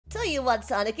Tell you what,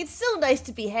 Sonic, it's so nice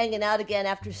to be hanging out again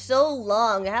after so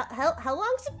long. How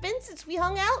long's it been since we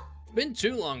hung out? Been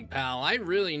too long, pal. I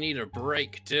really need a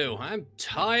break, too. I'm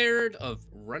tired of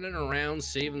running around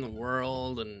saving the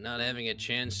world and not having a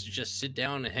chance to just sit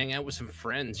down and hang out with some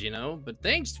friends, you know? But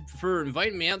thanks for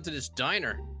inviting me out to this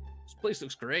diner. This place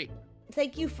looks great.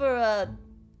 Thank you for,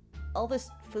 all this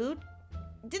food.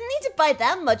 Didn't need to buy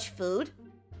that much food.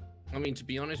 I mean, to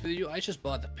be honest with you, I just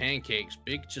bought the pancakes.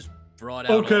 Big just brought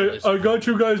out all this. I got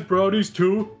you guys brownies,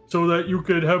 too, so that you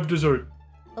could have dessert.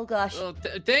 Oh, gosh. Well,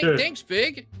 thanks,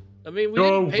 Big. I mean, we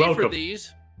didn't pay for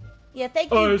these. Yeah,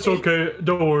 thank you. Oh, it's okay.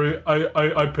 Don't worry.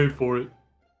 I paid for it.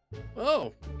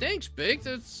 Oh, thanks, Big.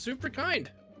 That's super kind.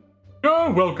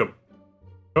 You're welcome.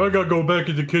 I gotta go back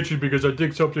in the kitchen because I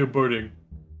think something burning.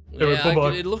 Anyway, Yeah,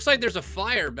 bye-bye. it looks like there's a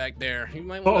fire back there. You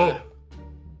might want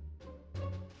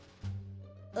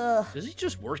to... Does he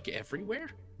just work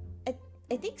everywhere?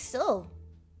 I think so.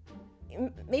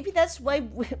 Maybe that's why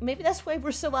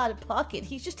we're so out of pocket.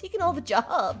 He's just taking all the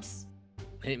jobs.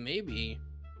 Hey, maybe.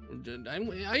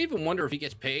 I even wonder if he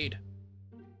gets paid.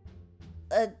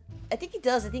 I think he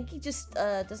does. I think he just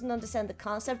doesn't understand the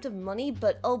concept of money.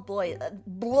 But oh boy,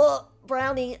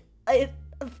 brownie. I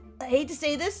hate to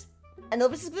say this. I know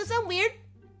this is gonna sound weird,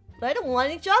 but I don't want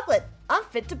any chocolate. I'm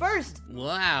fit to burst.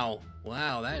 Wow,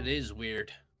 that is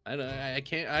weird. I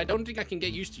don't think I can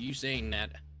get used to you saying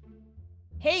that.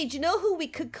 Hey, do you know who we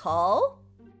could call?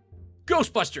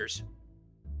 Ghostbusters.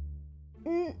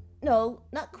 No,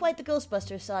 not quite the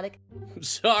Ghostbusters, Sonic.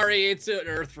 Sorry, it's an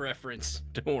Earth reference.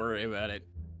 Don't worry about it.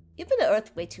 You've been to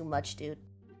Earth way too much, dude.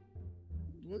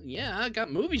 Well, yeah, I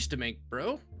got movies to make,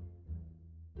 bro.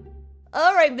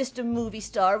 Alright, Mr. Movie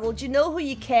Star, well, do you know who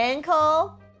you can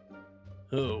call?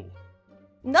 Who?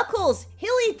 Knuckles! He'll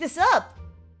eat this up!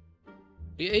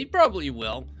 Yeah, he probably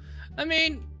will. I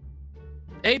mean,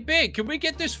 hey, Big, can we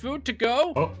get this food to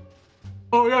go?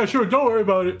 Oh yeah, sure. Don't worry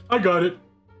about it. I got it.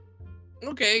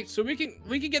 Okay, so we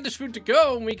can get this food to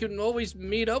go, and we can always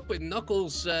meet up with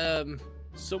Knuckles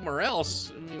somewhere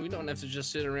else. I mean, we don't have to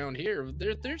just sit around here.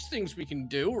 There's things we can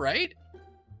do, right?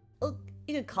 Well,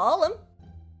 you could call him.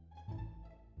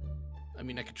 I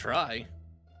mean, I could try.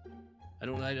 I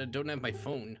don't have my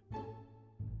phone.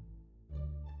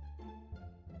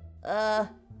 Hey,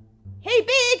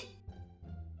 Big!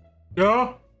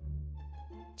 Yeah?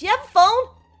 Do you have a phone?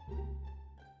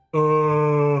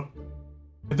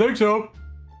 I think so.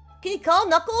 Can you call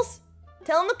Knuckles?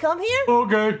 Tell him to come here?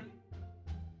 Okay.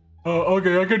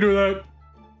 Okay, I can do that.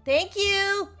 Thank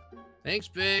you! Thanks,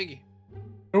 Big.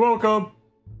 You're welcome.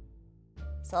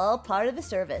 It's all part of the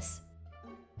service.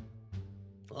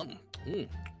 Sounds good.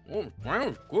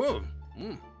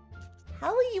 How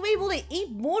are you able to eat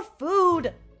more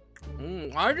food?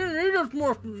 I didn't eat as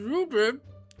much as you did.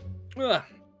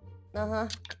 Uh-huh.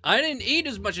 I didn't eat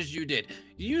as much as you did.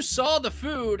 You saw the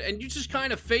food and you just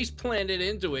kind of face planted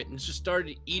into it and just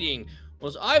started eating.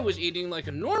 Whereas I was eating like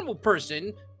a normal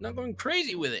person, not going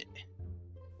crazy with it.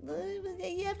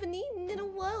 You haven't eaten in a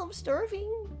while. I'm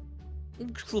starving.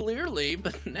 Clearly,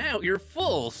 but now you're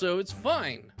full, so it's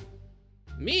fine.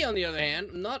 Me, on the other hand,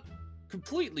 I'm not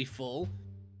completely full,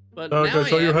 but now Okay,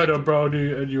 so I you am. had a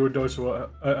brownie and you were done, so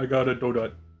I got a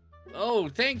donut. Oh,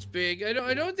 thanks, Big. I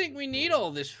don't think we need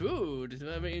all this food.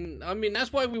 I mean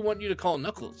that's why we want you to call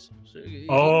Knuckles. So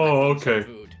Oh, might need some okay.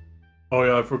 Food. Oh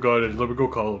yeah, I forgot it. Let me go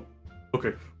call him.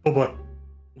 Okay, bye-bye.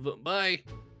 Bye.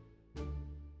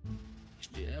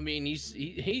 I mean,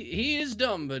 he is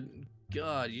dumb, but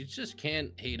God, you just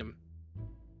can't hate him.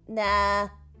 Nah,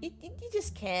 you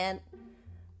just can't.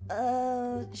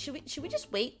 Should we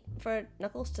just wait for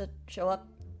Knuckles to show up?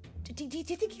 Do you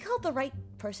think he called the right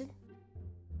person?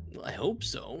 Well, I hope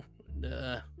so.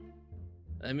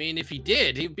 I mean, if he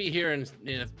did, he'd be here in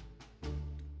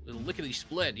a lickety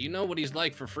split. You know what he's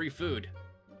like for free food.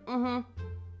 Mm-hmm.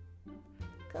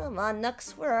 Come on, Nux,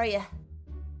 where are you?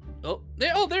 Oh,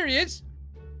 there he is.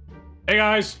 Hey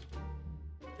guys.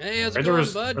 Hey, how's it going,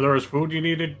 bud? Are there food you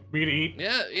needed me to eat?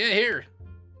 Yeah, here.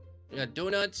 We got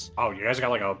donuts. Oh, you guys got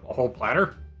like a whole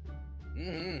platter?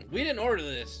 We didn't order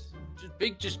this.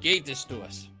 Big just gave this to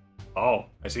us. Oh,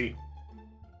 I see.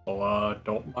 Well,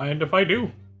 don't mind if I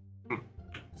do.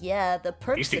 Yeah, the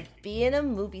perks Tasty. of being a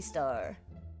movie star.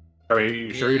 Are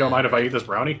you sure you don't mind if I eat this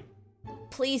brownie?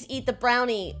 Please eat the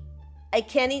brownie. I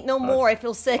can't eat no more. I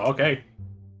feel sick. Okay.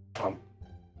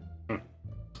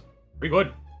 Pretty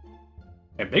good.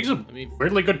 And Big's a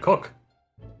weirdly good cook.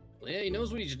 Yeah, he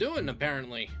knows what he's doing,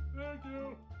 apparently. Thank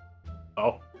you.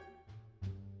 Oh,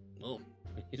 Oh,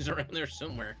 he's around there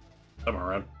somewhere. I'm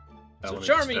around. So,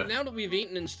 Charmy, now that we've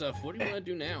eaten and stuff, what do you want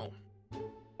to do now?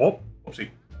 Oh, oopsie.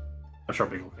 I'm sure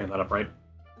Big will clean that up, right?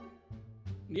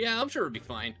 Yeah, I'm sure it'll be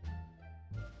fine.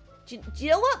 Do you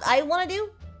know what I want to do?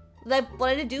 That I've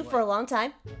wanted to do for a long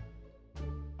time?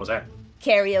 What's that?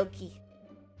 Karaoke.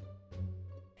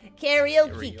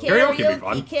 Karaoke, Karaoke be karaoke,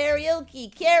 fun. karaoke,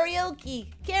 karaoke,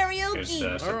 karaoke.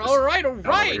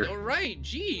 All right.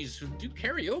 Jeez, do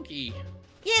karaoke.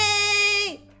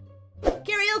 Yay!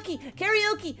 Karaoke,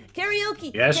 karaoke,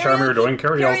 karaoke. Yes, Charmy, we're doing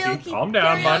karaoke. Calm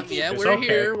down, bud. Yeah, It's we're okay.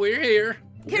 here. We're here.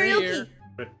 Karaoke.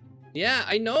 Yeah,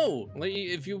 I know. Like,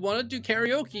 if you want to do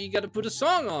karaoke, you got to put a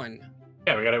song on.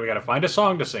 Yeah, we gotta find a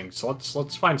song to sing. So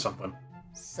let's find something.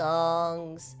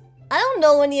 Songs. I don't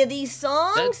know any of these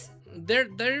songs.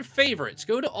 They're favorites.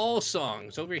 Go to all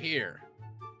songs over here.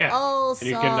 Yeah. All And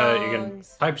you can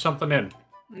type something in.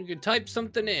 You can type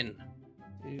something in.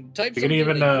 You can We can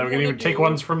even take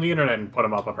ones from the internet and put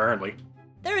them up. Apparently.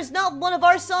 There is not one of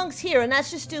our songs here, and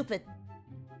that's just stupid.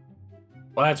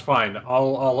 Well, that's fine.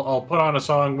 I'll put on a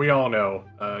song we all know.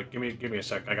 Give me a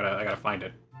sec. I gotta find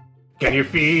it. Can you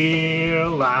feel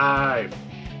life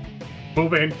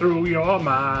moving through your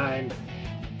mind?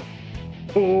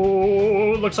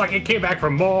 Ooh, looks like it came back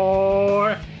for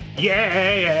more.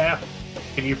 Yeah.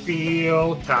 Can you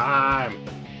feel time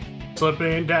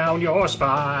slipping down your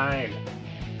spine?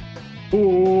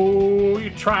 Ooh,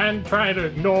 you're trying to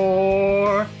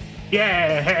ignore.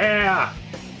 Yeah.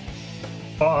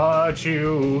 But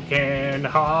you can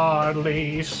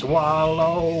hardly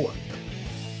swallow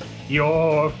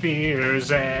your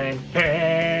fears and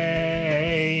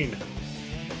pain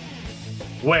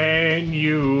when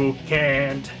you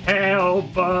can't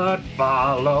help but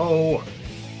follow.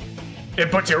 It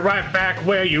puts you right back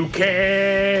where you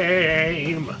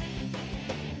came.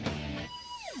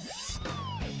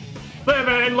 Live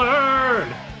and learn,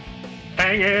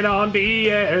 hanging on the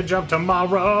edge of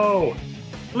tomorrow.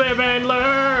 Live and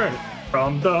learn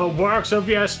from the works of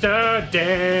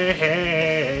yesterday.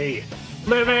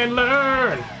 Live and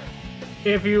learn,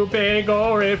 if you beg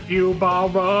or if you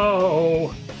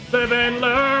borrow. Live and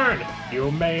learn,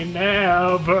 you may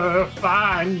never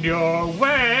find your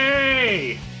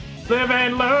way. Live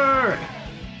and learn,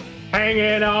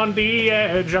 hanging on the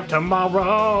edge of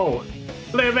tomorrow.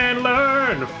 Live and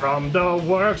learn from the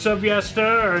works of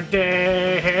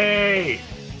yesterday.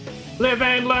 Live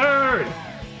and learn,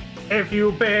 if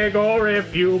you beg or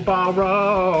if you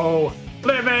borrow.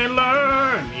 Live and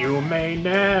learn, you may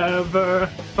never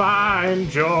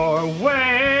find your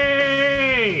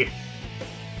way.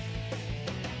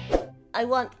 I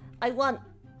want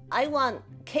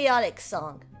Chaotix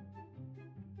song.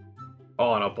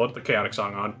 Oh, and I'll put the Chaotix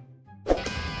song on.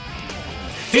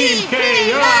 Team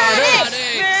Chaotix!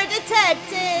 We're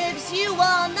detectives, you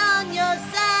want on your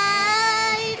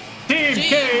side. Team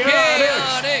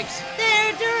Chaotix!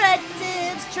 They're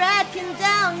directives, tracking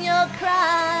down your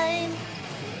crime.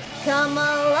 Come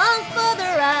along for the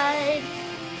ride.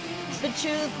 The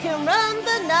truth can run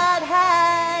but not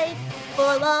hide.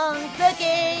 For long the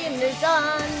game is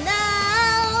on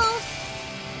now.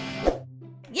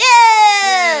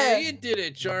 Yeah! You did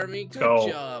it, Charmy. Good Go.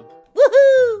 job.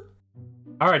 Woohoo!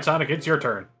 Alright, Sonic, it's your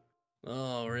turn.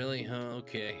 Oh, really? Huh,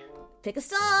 okay. Pick a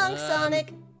song,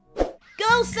 Sonic.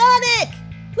 Go, Sonic!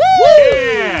 Woo!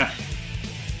 Yeah!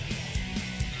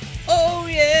 Oh,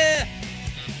 yeah!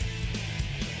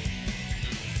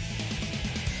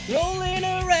 Rolling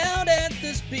around at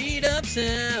the speed of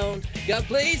sound. Got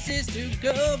places to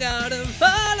go, gotta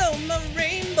follow my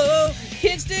rainbow.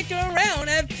 Can't stick around,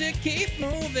 have to keep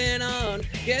moving on.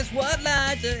 Guess what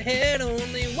lies ahead?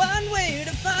 Only one way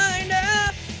to find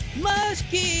out. Must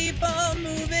keep on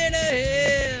moving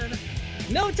ahead.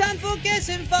 No time for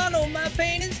guessing, follow my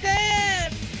pain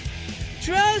instead.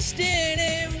 Trusting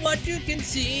in what you can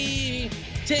see.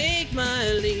 Take my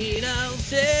lead, I'll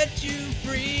set you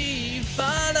free.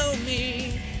 Follow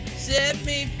me, set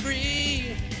me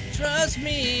free. Trust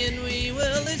me and we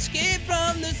will escape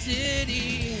from the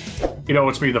city. You know,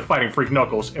 it's me, the Fighting Freak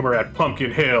Knuckles, and we're at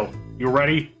Pumpkin Hill. You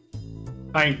ready?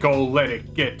 I ain't gonna let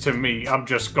it get to me, I'm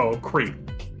just gonna creep.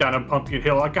 Down on Pumpkin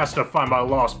Hill, I got to find my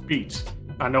lost beats.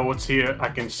 I know it's here, I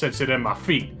can sense it in my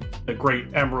feet. The great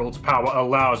emerald's power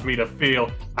allows me to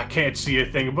feel. I can't see a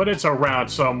thing, but it's around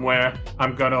somewhere.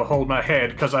 I'm gonna hold my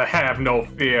head, cause I have no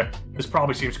fear. This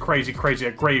probably seems crazy,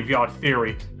 a graveyard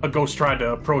theory. A ghost tried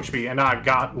to approach me, and I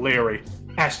got leery.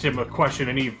 Asked him a question,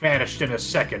 and he vanished in a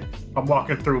second. I'm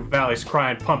walking through valleys,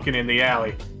 crying pumpkin in the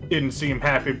alley. Didn't seem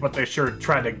happy, but they sure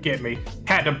tried to get me.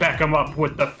 Had to back him up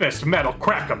with the fist, metal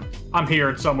crack him. I'm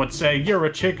hearing someone say, you're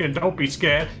a chicken, don't be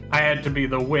scared. I had to be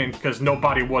the wind, cause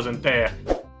nobody wasn't there.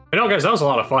 You know, guys, that was a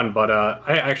lot of fun, but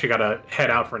I actually gotta head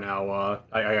out for now.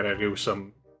 I gotta do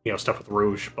some, stuff with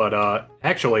Rouge. But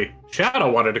actually,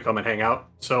 Shadow wanted to come and hang out,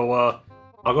 so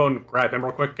I'll go and grab him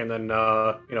real quick, and then,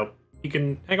 you know, he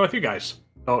can hang out with you guys.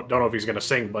 Don't know if he's gonna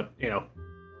sing, but, you know,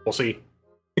 we'll see.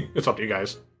 It's up to you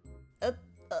guys.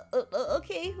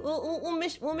 Okay. We'll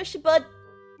miss you, bud.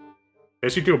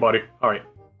 Yes, you too, buddy. Alright.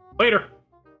 Later.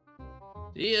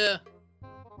 See ya.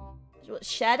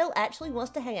 Shadow actually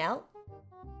wants to hang out?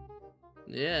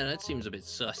 Yeah, that seems a bit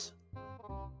sus.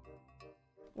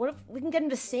 What if we can get him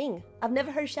to sing? I've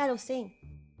never heard Shadow sing.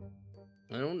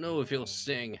 I don't know if he'll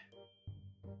sing.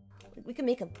 We can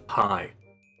make him. Hi.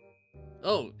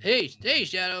 Oh, hey,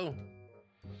 Shadow.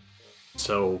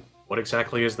 So, what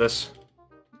exactly is this?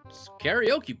 It's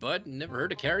karaoke, bud. Never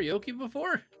heard of karaoke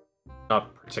before?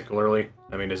 Not particularly.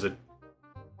 I mean, is it...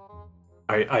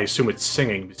 I assume it's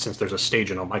singing, since there's a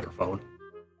stage and a microphone.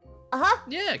 Uh-huh.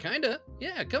 Yeah, kinda.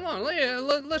 Yeah, come on,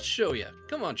 let's show you.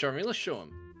 Come on, Charmy, let's show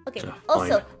him. Okay. Fine.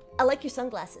 Also, I like your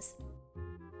sunglasses.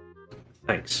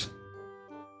 Thanks.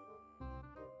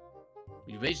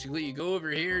 You go over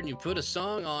here and you put a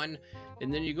song on,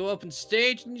 and then you go up on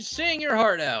stage and you sing your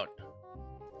heart out.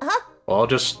 Uh-huh. Well, I'll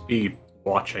just be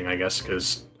watching, I guess,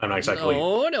 because I'm not exactly...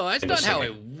 No, that's into not how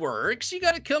singing. it works. You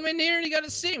gotta come in here and you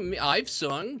gotta sing. I've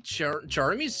sung,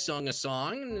 Charmy's sung a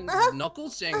song, and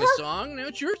Knuckles sang a song, now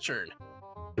it's your turn.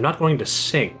 I'm not going to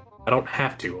sing. I don't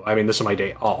have to. I mean, this is my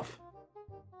day off.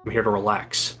 I'm here to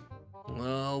relax.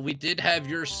 Well, we did have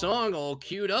your song all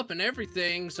queued up and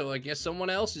everything, so I guess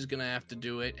someone else is gonna have to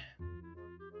do it.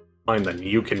 Fine, then.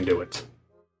 You can do it.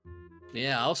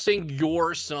 Yeah, I'll sing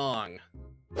your song.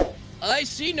 I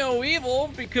see no evil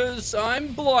because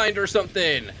I'm blind or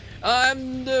something.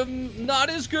 I'm not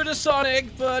as good as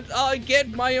Sonic, but I'll get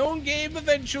my own game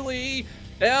eventually.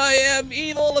 I am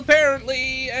evil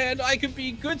apparently, and I can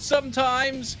be good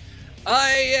sometimes.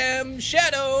 I am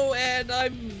Shadow, and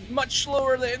I'm much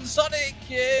slower than Sonic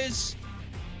is.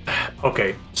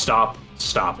 Okay, stop.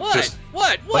 What? Just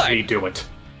What? let me do it.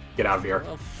 Get out of here.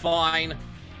 Oh, fine.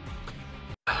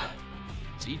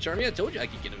 See, Charmy, I told you I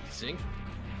could get him to sing.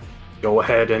 Go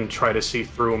ahead and try to see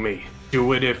through me.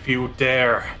 Do it if you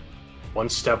dare. One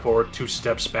step forward, two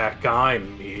steps back,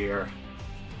 I'm here.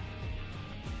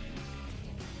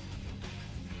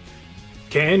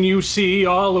 Can you see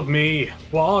all of me?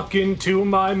 Walk into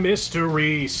my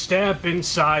mystery. Step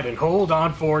inside and hold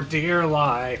on for dear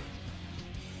life.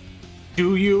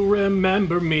 Do you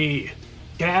remember me?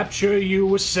 Capture you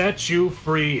will set you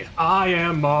free. I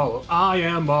am all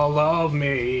of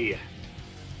me.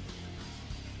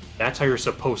 That's how you're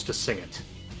supposed to sing it.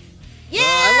 Yeah!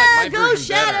 I like my Go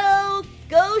version better. Shadow!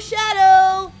 Go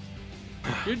Shadow!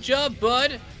 Good job,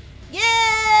 bud.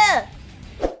 Yeah!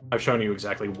 I've shown you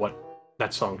exactly what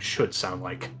that song should sound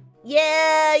like.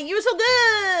 Yeah, you're so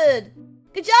good!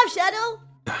 Good job, Shadow!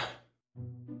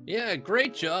 Yeah,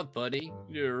 great job, buddy.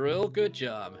 You did a real good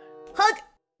job. Hug!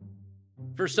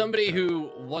 For somebody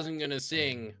who wasn't gonna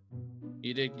sing,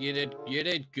 you did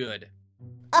good.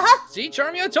 Uh-huh! See,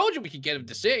 Charmy, I told you we could get him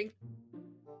to sing.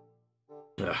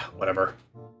 Whatever.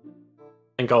 I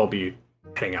think I'll be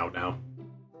heading out now.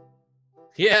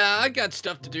 Yeah, I got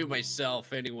stuff to do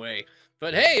myself anyway.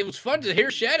 But hey, it was fun to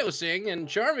hear Shadow sing, and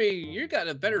Charmy, you got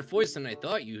a better voice than I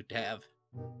thought you'd have.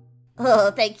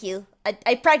 Oh, thank you.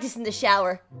 I practiced in the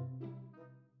shower.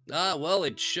 Ah, well,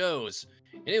 it shows.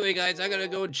 Anyway, guys, I gotta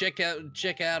go and check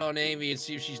out on Amy and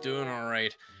see if she's doing all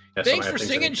right. Yes, Thanks I for think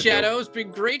singing, so, too. Shadow. It's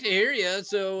been great to hear you.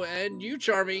 So, and you,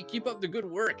 Charmy, keep up the good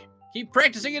work. Keep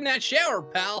practicing in that shower,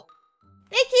 pal.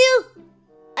 Thank you!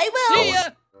 I will! See ya!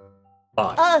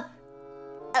 Bye.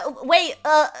 Wait,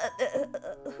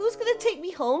 who's gonna take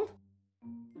me home?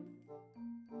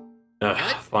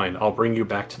 Fine, I'll bring you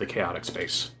back to the chaotic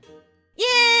space.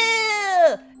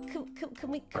 Yeah! Can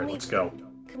Alright, let's go.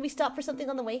 we stop for something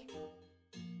on the way?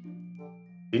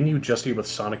 Didn't you just eat with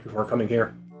Sonic before coming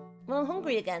here? Well, I'm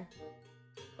hungry again.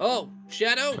 Oh,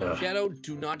 Shadow! Ugh. Shadow,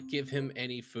 do not give him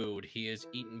any food. He has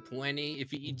eaten plenty.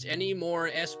 If he eats any more,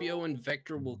 Espio and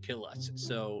Vector will kill us.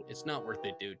 So, it's not worth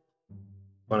it, dude.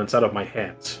 Well, it's out of my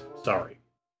hands. Sorry.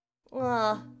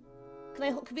 Can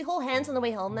we hold hands on the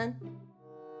way home then?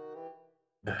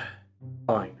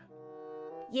 Fine.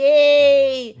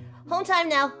 Yay! Home time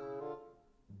now.